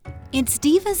It's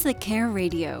Divas That Care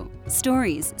Radio.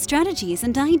 Stories, strategies,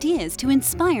 and ideas to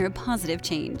inspire positive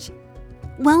change.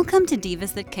 Welcome to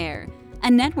Divas That Care,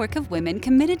 a network of women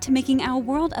committed to making our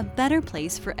world a better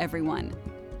place for everyone.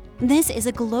 This is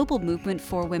a global movement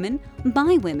for women,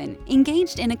 by women,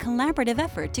 engaged in a collaborative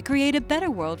effort to create a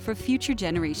better world for future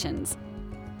generations.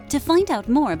 To find out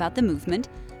more about the movement,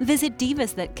 visit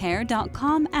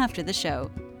divasthatcare.com after the show.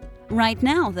 Right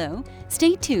now, though,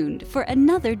 stay tuned for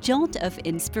another jolt of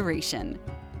inspiration.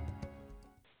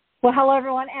 Well, hello,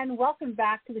 everyone, and welcome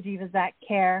back to the Divas That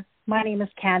Care. My name is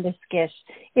Candace Gish.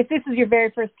 If this is your very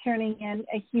first tuning in,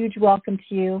 a huge welcome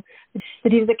to you. The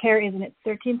Divas That Care is in its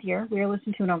 13th year. We are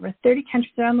listened to in over 30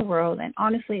 countries around the world, and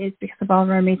honestly, it's because of all of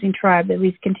our amazing tribe that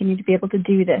we've continued to be able to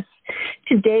do this.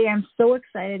 Today, I'm so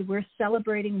excited. We're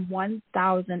celebrating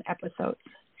 1,000 episodes.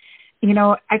 You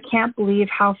know, I can't believe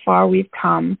how far we've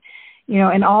come. You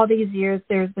know, in all these years,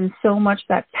 there's been so much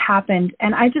that's happened.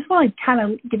 And I just want to kind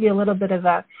of give you a little bit of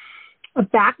a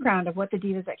background of what the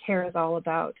Divas That Care is all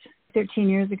about. 13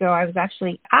 years ago, I was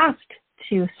actually asked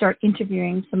to start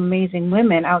interviewing some amazing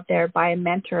women out there by a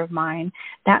mentor of mine.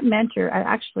 That mentor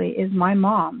actually is my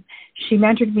mom. She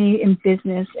mentored me in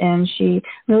business, and she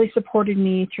really supported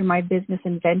me through my business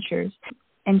and ventures.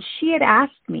 And she had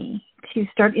asked me to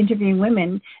start interviewing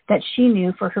women that she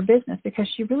knew for her business because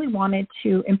she really wanted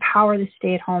to empower the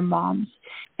stay-at-home moms.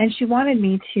 And she wanted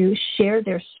me to share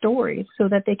their stories so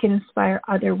that they can inspire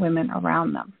other women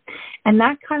around them. And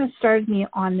that kind of started me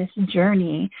on this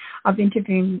journey of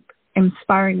interviewing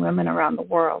inspiring women around the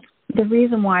world. The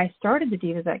reason why I started the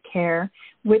Divas That Care,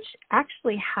 which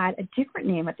actually had a different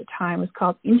name at the time, was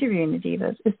called Interviewing the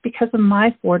Divas, is because of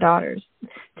my 4 daughters.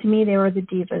 To me, they were the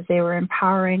divas. They were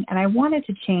empowering, and I wanted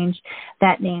to change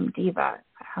that name, Diva,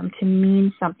 to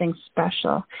mean something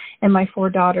special. And my 4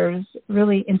 daughters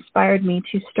really inspired me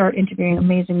to start interviewing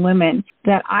amazing women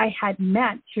that I had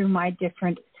met through my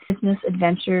different business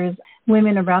adventures,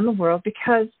 women around the world,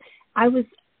 because I was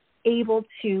able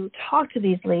to talk to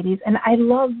these ladies, and I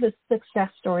love the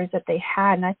success stories that they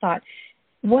had. And I thought,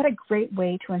 what a great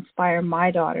way to inspire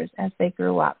my daughters as they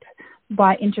grew up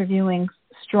by interviewing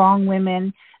strong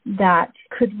women that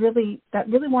really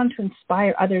wanted to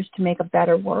inspire others to make a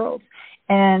better world.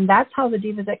 And that's how the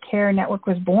Divas That Care Network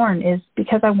was born, is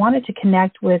because I wanted to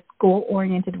connect with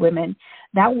goal-oriented women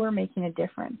that were making a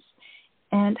difference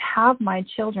and have my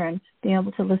children be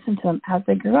able to listen to them as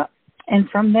they grew up. And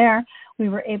from there, we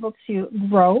were able to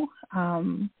grow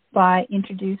by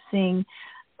introducing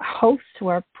hosts to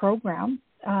our program,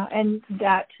 and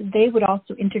that they would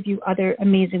also interview other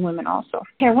amazing women also.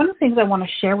 Okay, one of the things I want to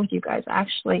share with you guys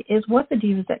actually is what the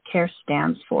Divas That Care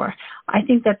stands for. I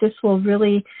think that this will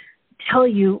really tell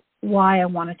you why I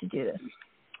wanted to do this.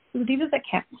 So the Divas That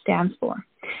Care stands for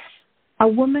a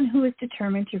woman who is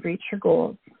determined to reach her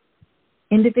goals,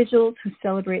 individuals who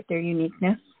celebrate their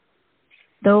uniqueness,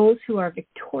 those who are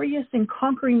victorious in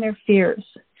conquering their fears,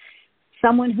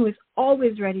 someone who is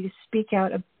always ready to speak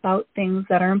out about things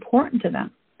that are important to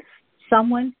them,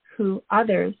 someone who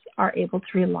others are able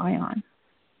to rely on.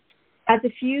 As a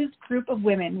fused group of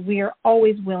women, we are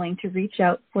always willing to reach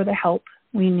out for the help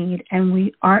we need, and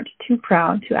we aren't too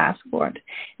proud to ask for it.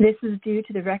 This is due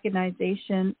to the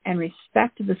recognition and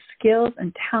respect of the skills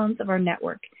and talents of our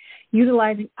network,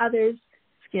 utilizing others'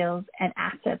 skills and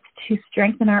assets to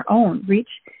strengthen our own, reach,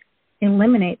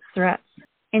 eliminate threats.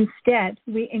 Instead,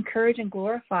 we encourage and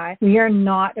glorify. We are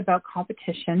not about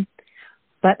competition,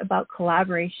 but about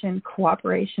collaboration,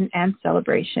 cooperation, and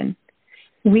celebration.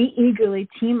 We eagerly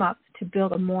team up to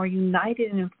build a more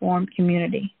united and informed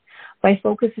community by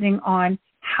focusing on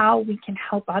how we can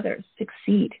help others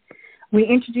succeed. We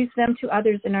introduce them to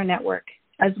others in our network,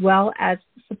 as well as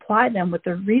supply them with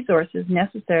the resources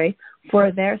necessary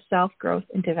for their self-growth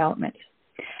and development.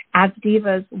 As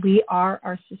divas, we are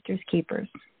our sisters' keepers.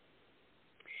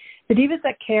 The Divas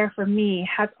That Care, for me,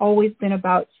 has always been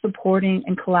about supporting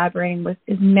and collaborating with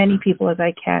as many people as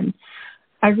I can.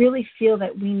 I really feel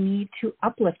that we need to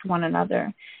uplift one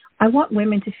another. I want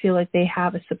women to feel like they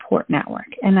have a support network,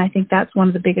 and I think that's one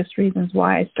of the biggest reasons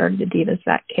why I started the Divas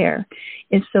That Care,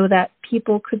 is so that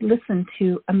people could listen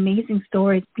to amazing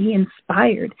stories, be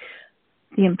inspired,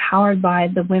 be empowered by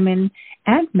the women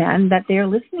and men that they're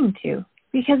listening to,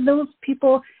 because those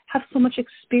people have so much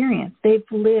experience. They've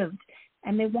lived,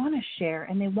 and they want to share,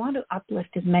 and they want to uplift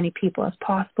as many people as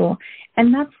possible.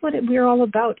 And that's what we're all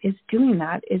about, is doing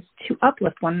that, is to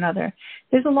uplift one another.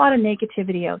 There's a lot of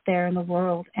negativity out there in the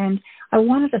world, and I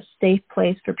wanted a safe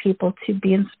place for people to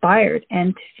be inspired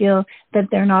and to feel that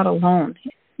they're not alone.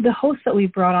 The hosts that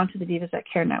we've brought onto the Divas That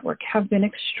Care Network have been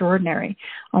extraordinary.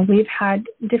 We've had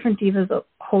different divas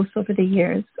hosts over the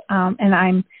years, and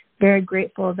I'm very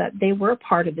grateful that they were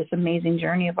part of this amazing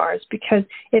journey of ours, because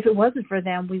if it wasn't for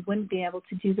them, we wouldn't be able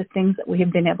to do the things that we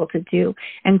have been able to do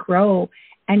and grow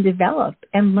and develop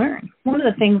and learn. One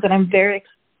of the things that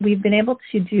we've been able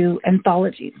to do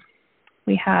anthologies.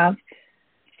 We have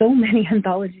so many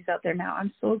anthologies out there now.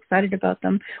 I'm so excited about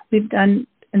them. We've done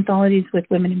anthologies with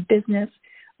women in business.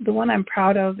 The one I'm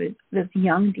proud of is this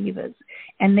Young Divas,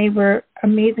 and they were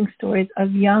amazing stories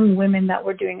of young women that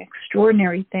were doing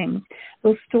extraordinary things.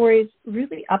 Those stories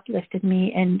really uplifted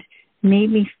me and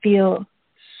made me feel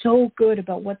so good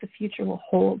about what the future will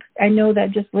hold. I know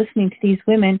that just listening to these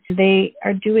women, they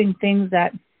are doing things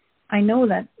that I know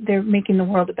that they're making the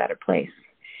world a better place.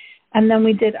 And then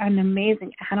we did an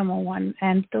amazing animal one,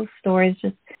 and those stories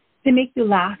they make you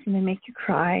laugh and they make you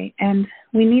cry. And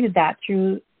we needed that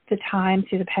through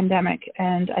the pandemic,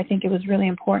 and I think it was really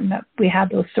important that we had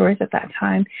those stories at that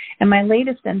time. And my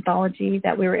latest anthology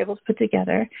that we were able to put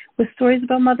together was stories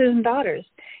about mothers and daughters.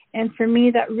 And for me,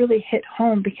 that really hit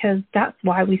home, because that's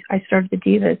why I started the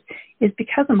Divas, is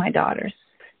because of my daughters.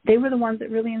 They were the ones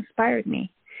that really inspired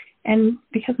me. And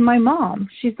because my mom,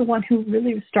 she's the one who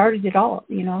really started it all.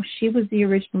 You know, she was the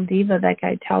original diva, like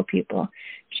I tell people.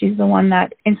 She's the one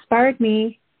that inspired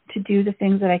me to do the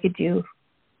things that I could do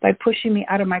by pushing me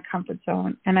out of my comfort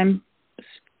zone. And I'm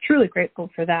truly grateful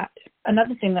for that.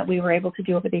 Another thing that we were able to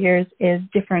do over the years is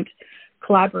different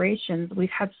collaborations.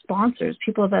 We've had sponsors,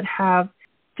 people that have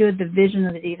stood the vision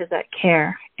of the Divas That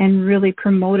Care and really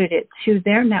promoted it to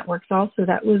their networks also.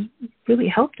 That was really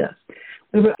helped us.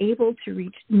 We were able to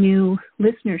reach new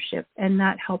listenership, and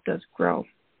that helped us grow.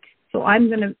 So I'm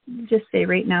going to just say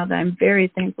right now that I'm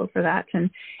very thankful for that.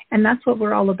 And that's what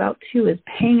we're all about too, is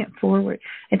paying it forward.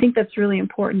 I think that's really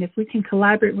important. If we can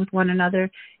collaborate with one another,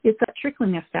 it's that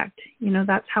trickling effect. You know,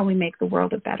 that's how we make the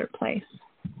world a better place.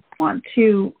 I want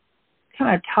to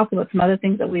kind of talk about some other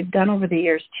things that we've done over the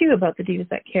years too about the Divas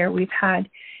That Care. We've had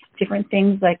different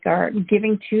things like our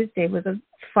Giving Tuesday was a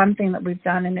fun thing that we've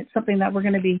done, and it's something that we're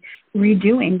going to be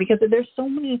redoing, because there's so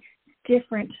many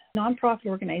different nonprofit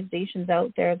organizations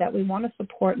out there that we want to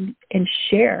support and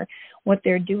share what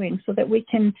they're doing so that we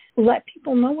can let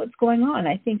people know what's going on.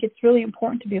 I think it's really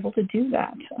important to be able to do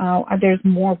that. There's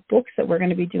more books that we're going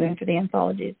to be doing for the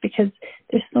anthologies, because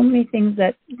there's so many things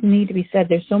that need to be said.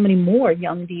 There's so many more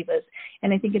young divas,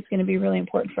 and I think it's going to be really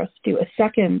important for us to do a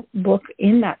second book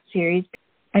in that series.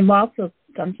 I've also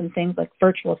done some things like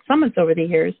virtual summits over the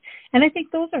years, and I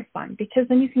think those are fun, because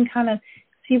then you can kind of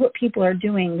see what people are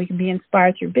doing. We can be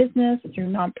inspired through business, through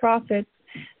nonprofits,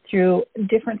 through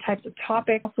different types of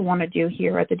topics. What I also want to do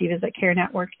here at the Divas That Care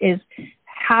Network is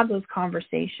have those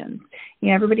conversations. You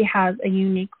know, everybody has a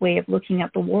unique way of looking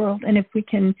at the world, and if we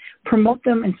can promote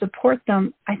them and support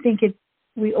them, I think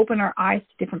we open our eyes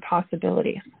to different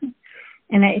possibilities.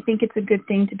 And I think it's a good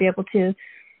thing to be able to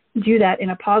do that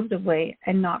in a positive way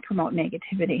and not promote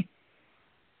negativity.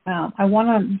 I want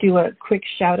to do a quick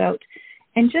shout out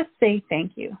and just say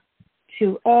thank you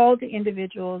to all the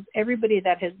individuals, everybody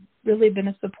that has really been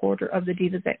a supporter of the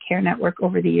Divas That Care Network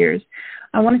over the years.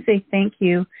 I want to say thank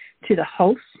you to the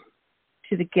hosts,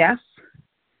 to the guests,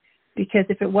 because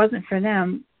if it wasn't for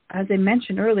them, as I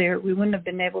mentioned earlier, we wouldn't have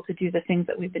been able to do the things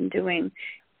that we've been doing.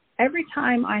 Every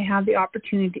time I have the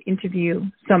opportunity to interview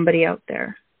somebody out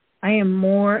there, I am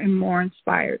more and more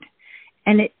inspired,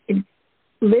 and it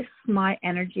lifts my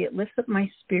energy, it lifts up my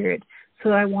spirit, so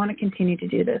I want to continue to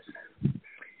do this.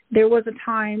 There was a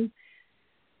time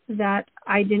that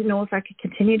I didn't know if I could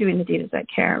continue doing the Divas That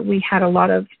Care. We had a lot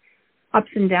of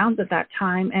ups and downs at that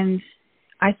time, and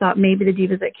I thought maybe the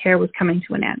Divas That Care was coming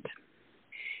to an end.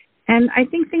 And I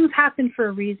think things happen for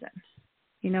a reason.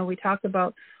 You know, we talk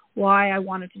about why I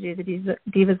wanted to do the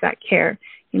Divas That Care.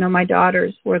 You know, my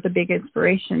daughters were the big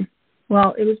inspiration.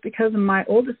 Well, it was because of my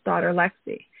oldest daughter,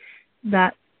 Lexi,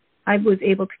 that I was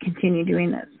able to continue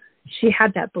doing this. She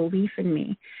had that belief in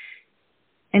me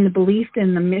and the belief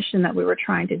in the mission that we were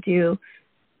trying to do.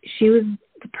 She was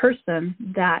the person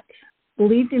that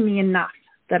believed in me enough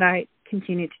that I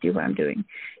continued to do what I'm doing.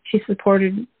 She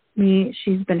supported me.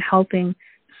 She's been helping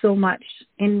so much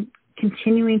in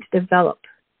continuing to develop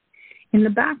in the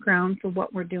background for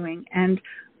what we're doing. And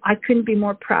I couldn't be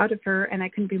more proud of her, and I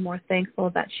couldn't be more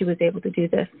thankful that she was able to do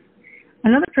this.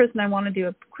 Another person I want to do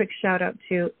a quick shout out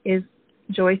to is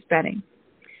Joyce Benning.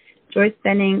 Joyce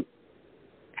Benning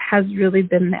has really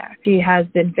been there. She has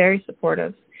been very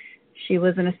supportive. She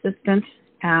was an assistant.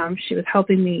 She was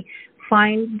helping me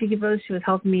find divas. She was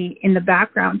helping me in the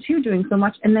background too, doing so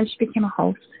much. And then she became a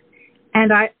host.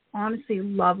 And I honestly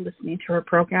love listening to her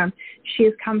program. She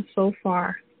has come so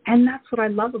far. And that's what I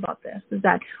love about this, is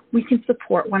that we can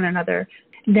support one another.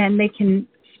 Then they can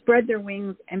spread their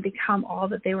wings and become all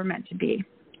that they were meant to be.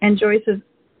 And Joyce is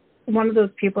one of those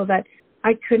people that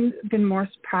I couldn't have been more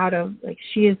proud of. Like,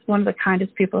 she is one of the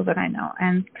kindest people that I know,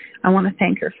 and I want to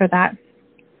thank her for that,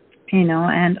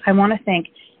 and I want to thank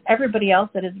everybody else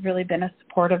that has really been a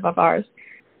supportive of ours.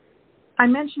 I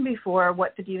mentioned before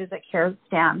what the Divas That Care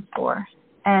stands for,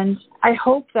 and I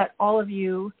hope that all of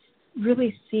you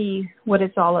really see what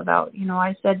it's all about.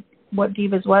 I said what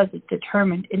Divas was is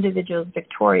determined individuals,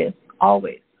 victorious,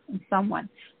 always, in someone.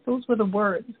 Those were the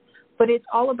words. But it's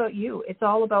all about you. It's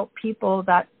all about people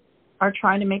that are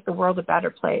trying to make the world a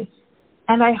better place.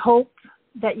 And I hope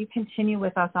that you continue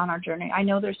with us on our journey. I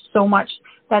know there's so much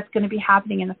that's going to be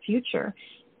happening in the future.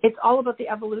 It's all about the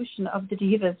evolution of the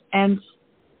Divas. And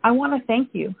I want to thank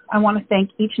you. I want to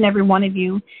thank each and every one of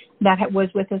you that was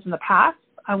with us in the past.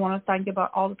 I want to thank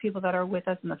about all the people that are with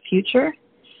us in the future.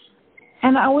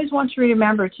 And I always want you to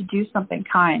remember to do something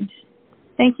kind.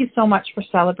 Thank you so much for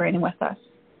celebrating with us.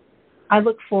 I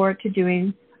look forward to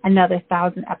doing another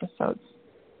 1,000 episodes.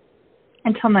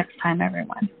 Until next time,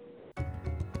 everyone.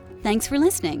 Thanks for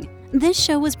listening. This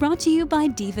show was brought to you by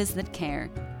Divas That Care.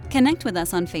 Connect with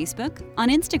us on Facebook, on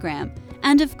Instagram,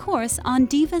 and of course on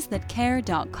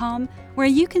divasthatcare.com, where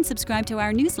you can subscribe to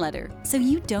our newsletter so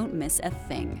you don't miss a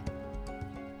thing.